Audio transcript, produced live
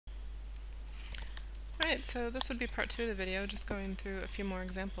Alright, so this would be part 2 of the video, just going through a few more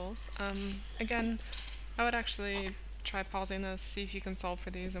examples. Again, I would actually try pausing this, see if you can solve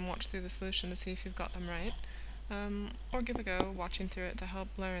for these, and watch through the solution to see if you've got them right. Or give a go watching through it to help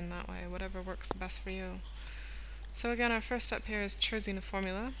learn that way, whatever works the best for you. So again, our first step here is choosing a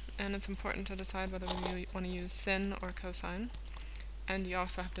formula, and it's important to decide whether we want to use sin or cosine. And you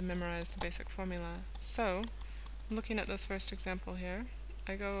also have to memorize the basic formula. So, looking at this first example here,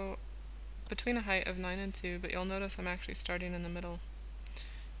 I go between a height of 9 and 2, but you'll notice I'm actually starting in the middle.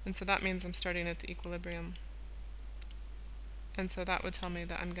 And so that means I'm starting at the equilibrium. And so that would tell me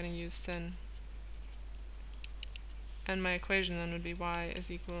that I'm going to use sin. And my equation then would be y is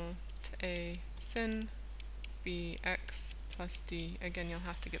equal to a sin bx plus d. Again, you'll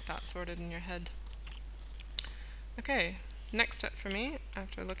have to get that sorted in your head. Okay, next step for me,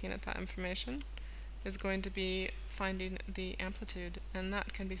 after looking at that information, is going to be finding the amplitude, and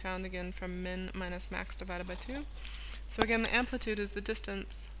that can be found again from min minus max divided by 2. So again, the amplitude is the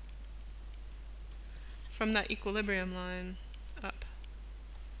distance from that equilibrium line up,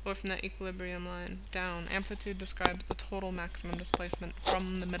 or from that equilibrium line down. Amplitude describes the total maximum displacement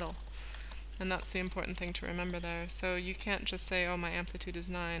from the middle, and that's the important thing to remember there. So you can't just say, oh, my amplitude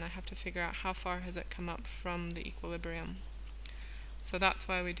is 9. I have to figure out how far has it come up from the equilibrium. So that's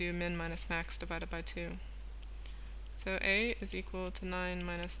why we do min minus max divided by 2. So a is equal to 9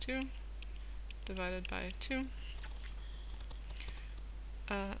 minus 2 divided by 2.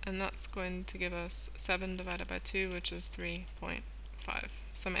 And that's going to give us 7 divided by 2, which is 3.5.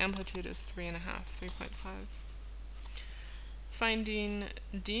 So my amplitude is 3.5, 3.5. Finding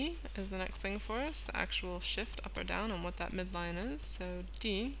d is the next thing for us, the actual shift up or down and what that midline is. So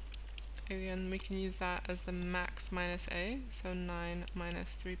d, again, we can use that as the max minus a, so 9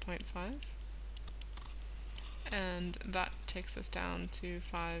 minus 3.5. And that takes us down to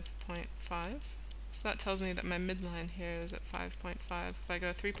 5.5. So that tells me that my midline here is at 5.5. If I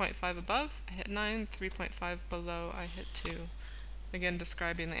go 3.5 above, I hit 9, 3.5 below, I hit 2. Again,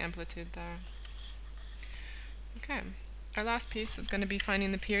 describing the amplitude there. Okay, our last piece is going to be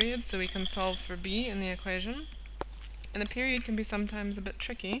finding the period, so we can solve for b in the equation. And the period can be sometimes a bit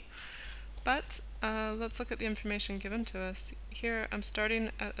tricky, but let's look at the information given to us. Here I'm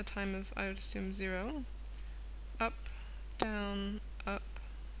starting at a time of, I would assume, 0, up, down, up,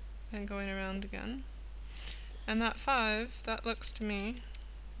 and going around again. And that 5, that looks to me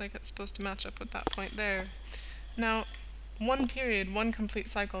like it's supposed to match up with that point there. Now, one period, one complete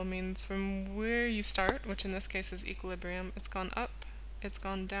cycle means from where you start, which in this case is equilibrium, it's gone up, it's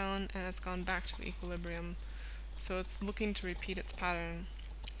gone down, and it's gone back to equilibrium. So it's looking to repeat its pattern.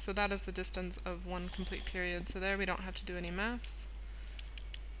 So that is the distance of one complete period. So there we don't have to do any maths.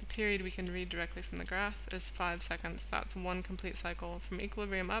 The period we can read directly from the graph is 5 seconds. That's one complete cycle from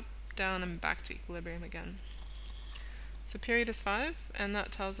equilibrium up, down, and back to equilibrium again. So period is 5, and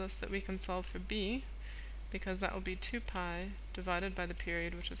that tells us that we can solve for b, because that will be 2 pi divided by the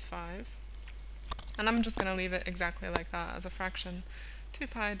period, which is 5. And I'm just going to leave it exactly like that as a fraction. 2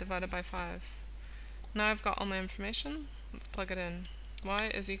 pi divided by 5. Now I've got all my information. Let's plug it in.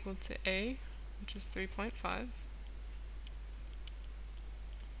 Y is equal to a, which is 3.5,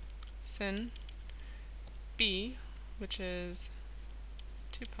 sin b, which is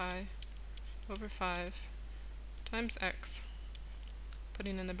 2 pi over 5 times x,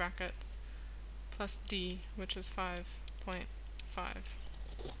 putting in the brackets, plus d, which is 5.5.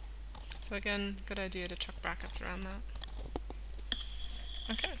 So again, good idea to chuck brackets around that.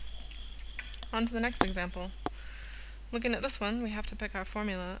 Okay, on to the next example. Looking at this one, we have to pick our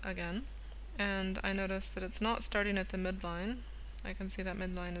formula again, and I notice that it's not starting at the midline. I can see that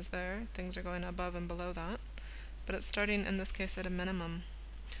midline is there. Things are going above and below that, but it's starting, in this case, at a minimum.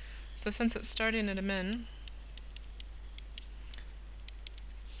 So since it's starting at a min,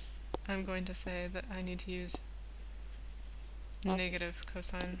 I'm going to say that I need to use negative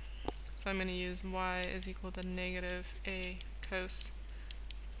cosine. So I'm going to use y is equal to negative a cos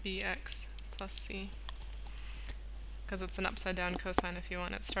bx plus c, because it's an upside down cosine if you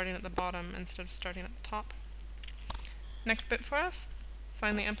want. It's starting at the bottom instead of starting at the top. Next bit for us,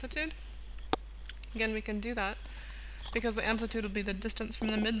 find the amplitude. Again, we can do that because the amplitude will be the distance from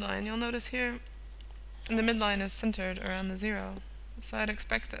the midline. You'll notice here the midline is centered around the 0, so I'd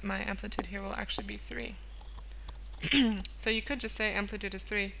expect that my amplitude here will actually be 3. So you could just say amplitude is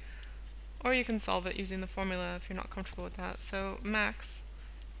 3, or you can solve it using the formula if you're not comfortable with that. So max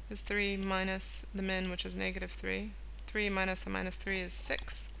is 3 minus the min, which is negative 3. 3 minus a minus 3 is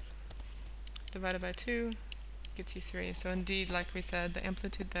 6, divided by 2 gets you 3. So indeed, like we said, the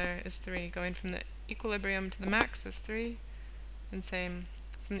amplitude there is 3. Going from the equilibrium to the max is 3, and same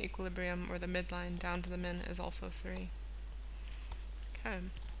from the equilibrium or the midline down to the min is also 3. Okay.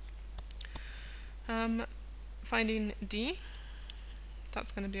 Finding d,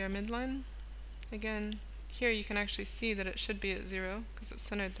 that's going to be our midline. Again, here you can actually see that it should be at 0 because it's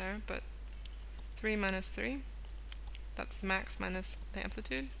centered there, but 3 minus 3, that's the max minus the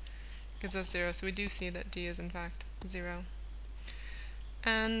amplitude, gives us 0. So we do see that d is in fact 0.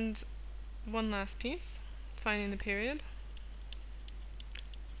 And one last piece, finding the period,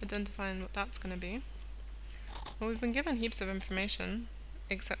 identifying what that's going to be. Well, we've been given heaps of information,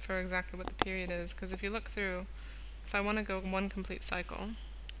 except for exactly what the period is, because if you look through, if I want to go one complete cycle,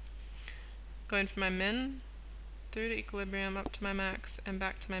 going from my min through to equilibrium up to my max and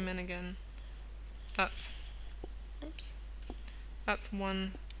back to my min again, that's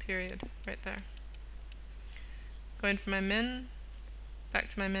one period right there. Going from my min back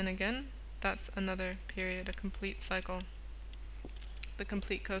to my min again, that's another period, a complete cycle. The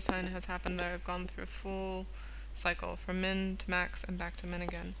complete cosine has happened there. I've gone through a full cycle from min to max and back to min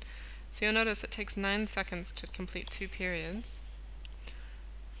again. So you'll notice it takes 9 seconds to complete 2 periods.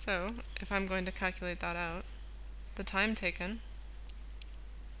 So if I'm going to calculate that out, the time taken,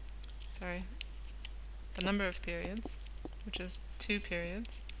 the number of periods, which is 2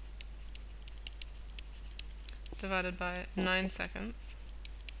 periods, divided by 9 seconds,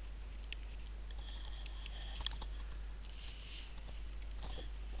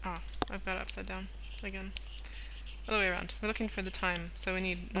 I've got it upside down again. Other way around. We're looking for the time, so we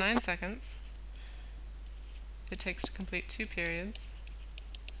need 9 seconds. It takes to complete 2 periods.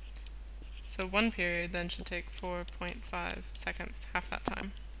 So 1 period then should take 4.5 seconds, half that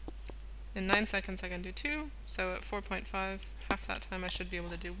time. In 9 seconds I can do 2, so at 4.5, half that time I should be able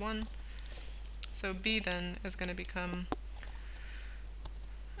to do 1. So b then is going to become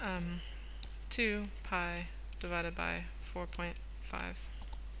 2 pi divided by 4.5.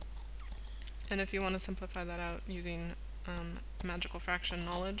 And if you want to simplify that out using magical fraction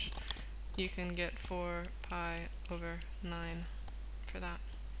knowledge, you can get 4 pi over 9 for that.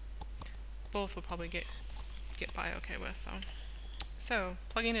 Both will probably get by okay with, though. So,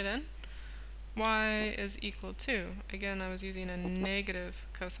 plugging it in, y is equal to, again I was using a negative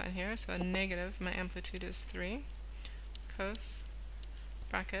cosine here, so a negative, my amplitude is 3, cos,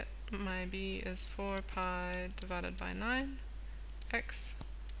 bracket, my b is 4 pi divided by 9, x,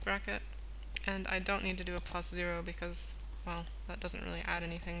 bracket, and I don't need to do a plus 0 because, well, that doesn't really add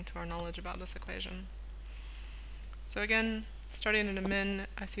anything to our knowledge about this equation. So again, starting at a min,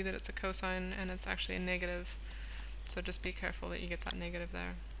 I see that it's a cosine and it's actually a negative, so just be careful that you get that negative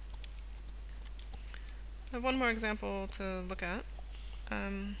there. I have one more example to look at.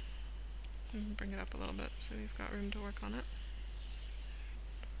 Bring it up a little bit so we've got room to work on it.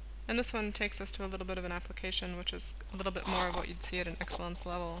 And this one takes us to a little bit of an application, which is a little bit more of what you'd see at an excellence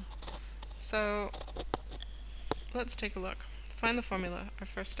level. So let's take a look. Find the formula, our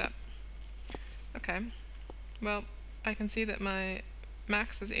first step. Okay, well, I can see that my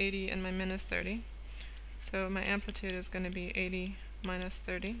max is 80 and my min is 30. So my amplitude is going to be 80 minus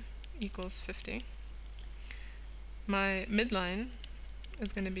 30 equals 50. My midline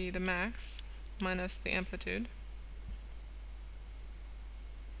is going to be the max minus the amplitude.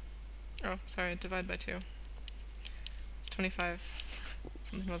 Oh, sorry, divide by 2. It's 25.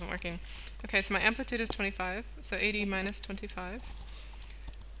 Something wasn't working. Okay, so my amplitude is 25, so 80 minus 25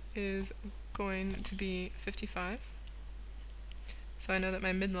 is going to be 55. So I know that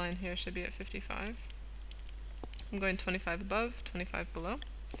my midline here should be at 55. I'm going 25 above, 25 below.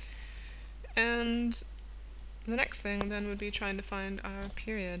 And the next thing then would be trying to find our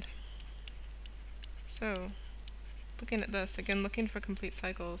period. So, looking at this, again looking for complete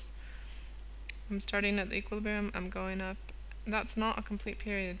cycles. I'm starting at the equilibrium, I'm going up. That's not a complete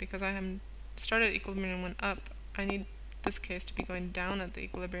period because I haven't started at equilibrium and went up. I need this case to be going down at the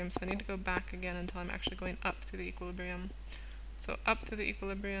equilibrium, so I need to go back again until I'm actually going up through the equilibrium. So up through the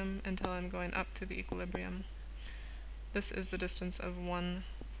equilibrium until I'm going up through the equilibrium. This is the distance of 1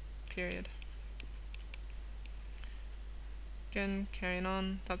 period. Again, carrying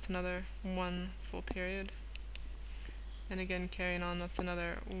on, that's another 1 full period. And again, carrying on, that's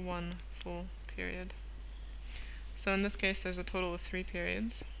another 1 full period. So in this case, there's a total of 3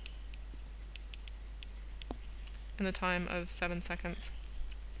 periods in the time of 7 seconds.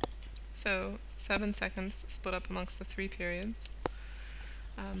 So 7 seconds split up amongst the 3 periods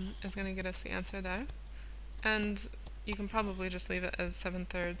is going to get us the answer there. And you can probably just leave it as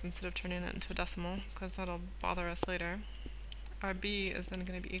 7/3 instead of turning it into a decimal, because that'll bother us later. Our b is then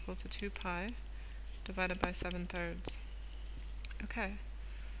going to be equal to 2 pi divided by 7/3. Okay.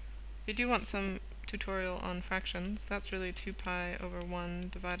 If you do want some tutorial on fractions, that's really 2 pi over 1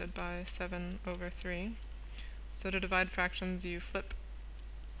 divided by 7 over 3. So to divide fractions, you flip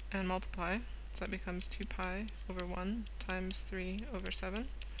and multiply. So that becomes 2 pi over 1 times 3 over 7,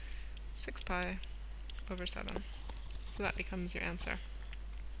 6 pi over 7. So that becomes your answer.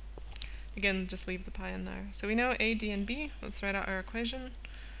 Again, just leave the pi in there. So we know a, d, and b. Let's write out our equation.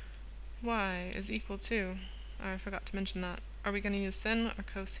 Y is equal to, I forgot to mention that. Are we going to use sin or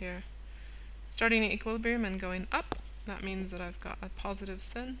cos here? Starting at equilibrium and going up, that means that I've got a positive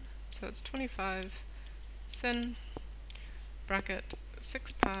sin. So it's 25 sin bracket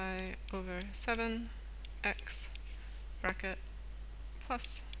 6 pi over 7 x bracket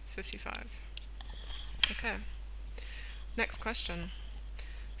plus 55. Okay. Next question.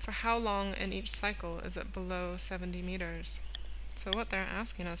 For how long in each cycle is it below 70 meters? So what they're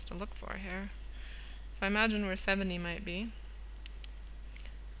asking us to look for here, if I imagine where 70 might be,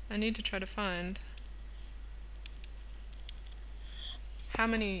 I need to try to find how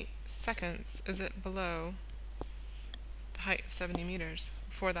many seconds is it below the height of 70 meters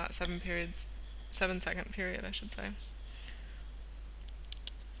for that 7-second period, I should say.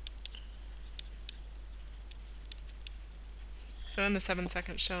 So in the 7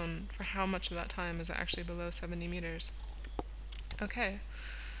 seconds shown, for how much of that time is it actually below 70 meters? Okay,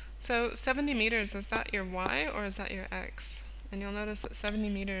 so 70 meters, is that your y or is that your x? And you'll notice that 70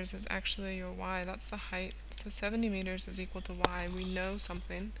 meters is actually your y, that's the height. So 70 meters is equal to y. We know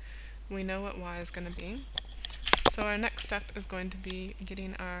something. We know what y is going to be. So our next step is going to be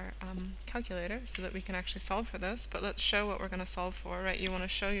getting our calculator so that we can actually solve for this. But let's show what we're going to solve for, right? You want to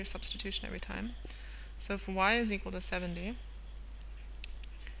show your substitution every time. So if y is equal to 70,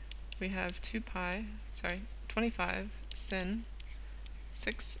 we have 25 sin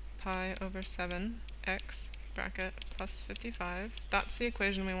 6 pi over 7 x bracket plus 55. That's the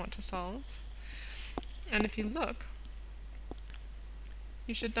equation we want to solve. And if you look,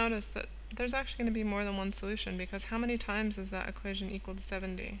 you should notice that there's actually going to be more than one solution, because how many times is that equation equal to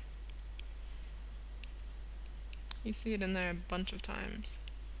 70? You see it in there a bunch of times.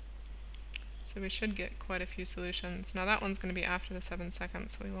 So we should get quite a few solutions. Now that one's going to be after the 7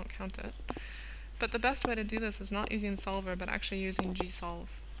 seconds, so we won't count it. But the best way to do this is not using solver, but actually using gsolve.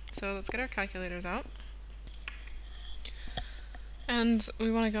 So let's get our calculators out. And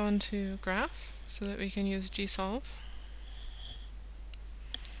we want to go into graph so that we can use gsolve.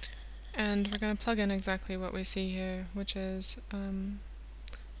 And we're going to plug in exactly what we see here, which is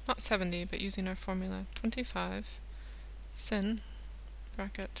not 70, but using our formula, 25 sin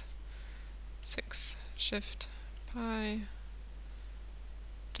bracket 6 shift pi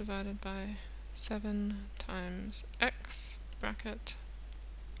divided by 7 times x bracket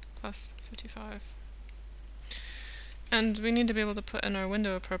plus 55. And we need to be able to put in our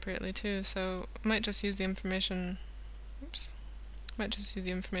window appropriately too, so I might just use the information,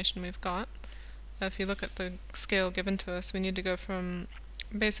 we've got. If you look at the scale given to us, we need to go from,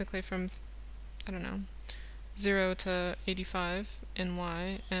 basically from, I don't know, 0 to 85 in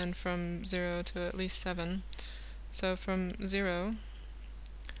y, and from 0 to at least 7. So from 0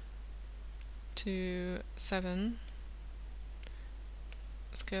 to 7,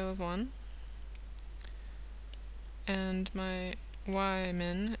 scale of 1, and my y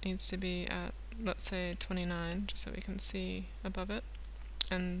min needs to be at, let's say, 29, just so we can see above it,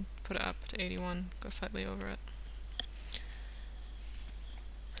 and put it up to 81, go slightly over it.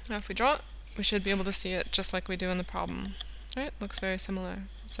 Now if we draw it, we should be able to see it just like we do in the problem. Right? Looks very similar.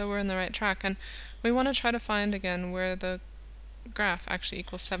 So we're in the right track, and we want to try to find again where the graph actually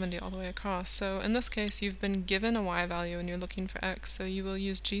equals 70 all the way across. So in this case, you've been given a y value and you're looking for x, so you will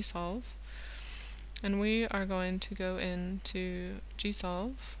use gsolve. And we are going to go into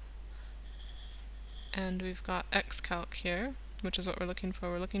gsolve, and we've got xcalc here, which is what we're looking for.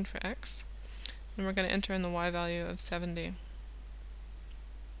 We're looking for x, and we're going to enter in the y value of 70.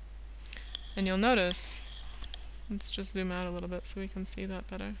 And you'll notice, let's just zoom out a little bit so we can see that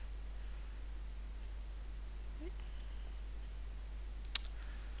better.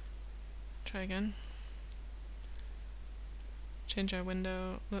 Try again. Change our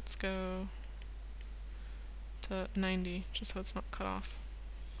window. Let's go to 90, just so it's not cut off.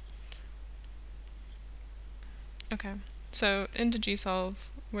 Okay, so into gsolve,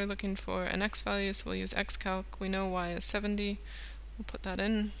 we're looking for an x value, so we'll use xcalc. We know y is 70. We'll put that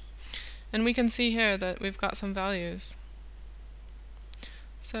in. And we can see here that we've got some values.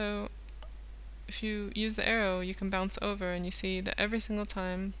 So if you use the arrow, you can bounce over, and you see that every single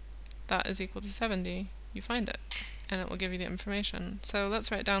time that is equal to 70, you find it, and it will give you the information. So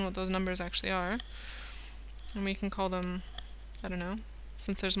let's write down what those numbers actually are, and we can call them, I don't know,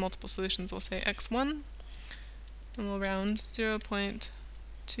 since there's multiple solutions, we'll say x1, and we'll round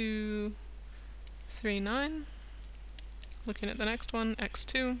 0.239. Looking at the next one,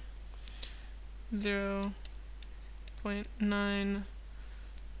 x2,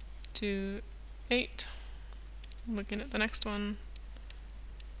 0.928. Looking at the next one,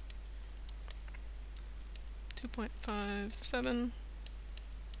 2.57.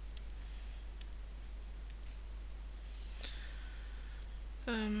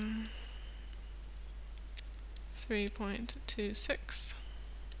 Um, 3.26.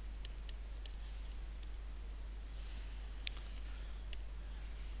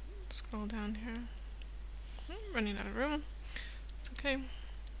 Scroll down here. Oh, running out of room. It's okay.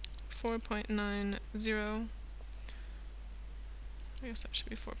 4.90. I guess that should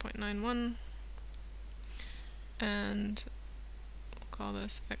be 4.91. And we'll call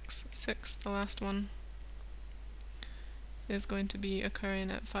this x6, the last one, is going to be occurring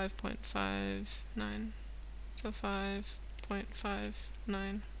at 5.59. So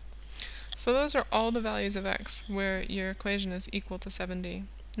 5.59. So those are all the values of x where your equation is equal to 70.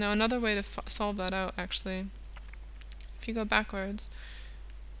 Now another way to solve that out, actually, if you go backwards,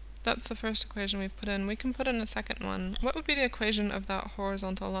 that's the first equation we've put in. We can put in a second one. What would be the equation of that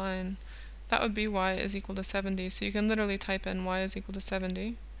horizontal line? That would be y is equal to 70. So you can literally type in y is equal to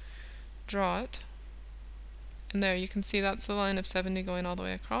 70, draw it, and there you can see that's the line of 70 going all the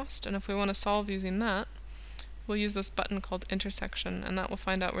way across. And if we want to solve using that, we'll use this button called intersection, and that will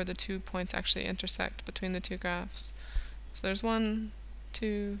find out where the 2 points actually intersect between the two graphs. So there's 1,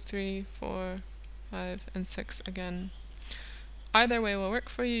 2, 3, 4, 5, and 6 again. Either way will work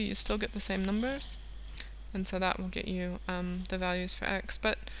for you. You still get the same numbers, and so that will get you the values for x.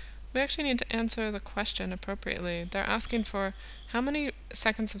 But we actually need to answer the question appropriately. They're asking for how many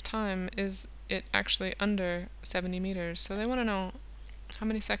seconds of time is it actually under 70 meters. So they want to know how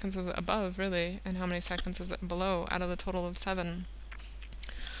many seconds is it above, really, and how many seconds is it below out of the total of 7.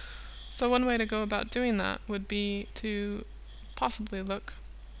 So one way to go about doing that would be to possibly look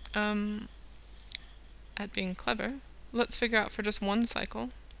at being clever. Let's figure out for just one cycle.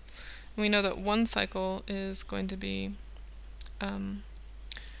 We know that one cycle is going to be 7/3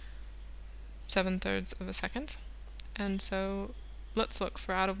 of a second. And so let's look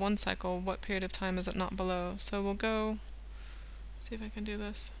for out of one cycle, what period of time is it not below. So we'll go, see if I can do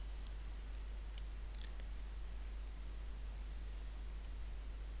this.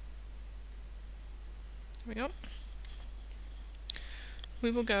 There we go.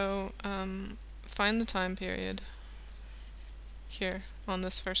 We will go find the time period here on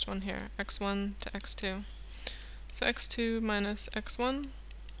this first one here, x1 to x2. So x2 minus x1,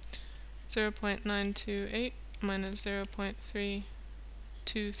 0.928 minus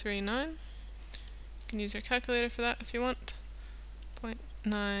 0.3239. You can use your calculator for that if you want.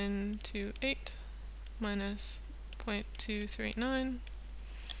 0.928 minus 0.239,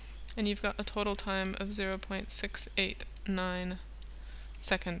 and you've got a total time of 0.689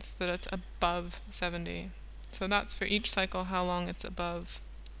 seconds that it's above 70. So that's for each cycle how long it's above.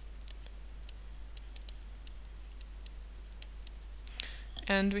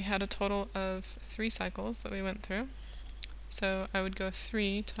 And we had a total of 3 cycles that we went through. So I would go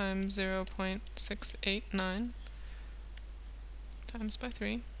 3 times 0.689 times by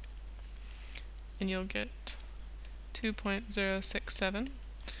 3, and you'll get 2.067.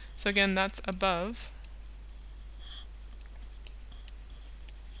 So again, that's above.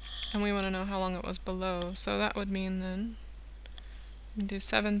 And we want to know how long it was below. So that would mean then we can do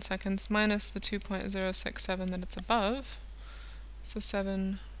 7 seconds minus the 2.067 that it's above. So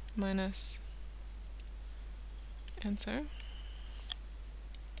 7 minus answer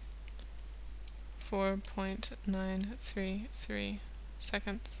 4.933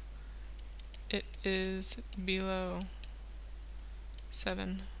 seconds. It is below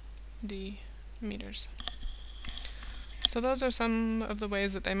 70 meters. So those are some of the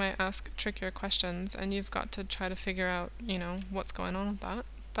ways that they might ask trickier questions, and you've got to try to figure out, what's going on with that.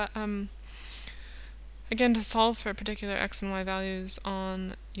 But again, to solve for particular x and y values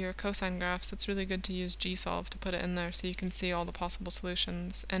on your cosine graphs, it's really good to use gsolve to put it in there so you can see all the possible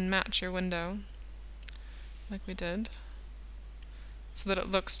solutions and match your window like we did, so that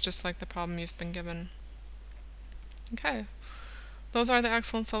it looks just like the problem you've been given. Okay, those are the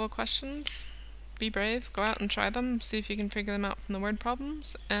excellence level questions. Be brave, go out and try them, see if you can figure them out from the word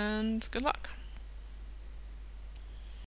problems, and good luck.